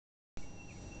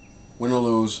Win or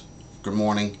lose, good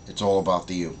morning. It's all about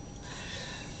the U.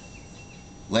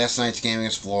 Last night's game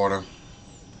against Florida,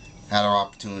 had our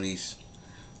opportunities.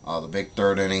 The big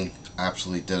third inning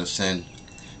absolutely did us in.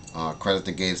 Credit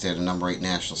the Gators, they're the number 8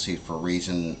 national seed for a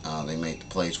reason. They made the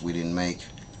plays we didn't make.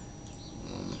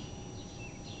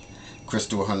 Chris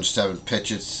threw 107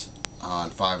 pitches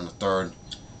and 5 1/3.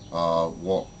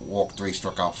 Walked 3,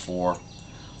 struck out 4.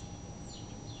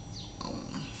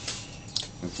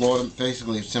 And Florida,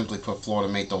 basically, simply put, Florida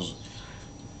made those,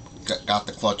 got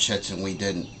the clutch hits, and we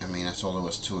didn't. I mean, that's all there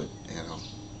was to it.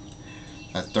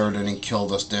 That third inning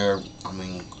killed us there. I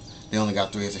mean, they only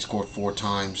got 3 hits. They scored 4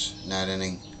 times in that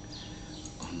inning.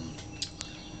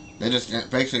 They just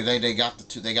basically they got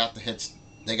the hits.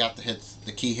 They got the hits,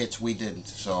 the key hits we didn't.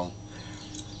 So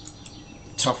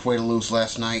tough way to lose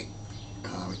last night.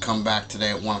 We come back today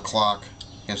at 1 o'clock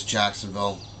against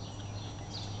Jacksonville.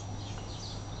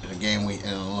 In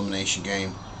an elimination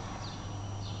game.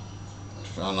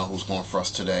 I don't know who's going for us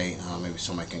today. Maybe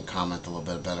somebody can comment a little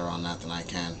bit better on that than I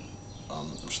can.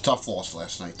 It was a tough loss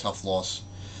last night. Tough loss,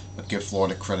 but give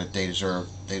Florida credit. They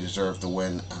deserve the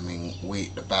win. I mean,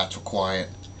 the bats were quiet,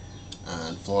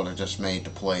 and Florida just made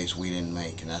the plays we didn't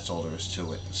make, and that's all there is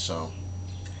to it. So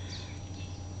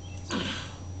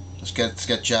let's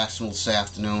get Jacksonville this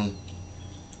afternoon.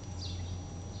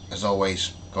 As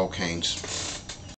always, go Canes.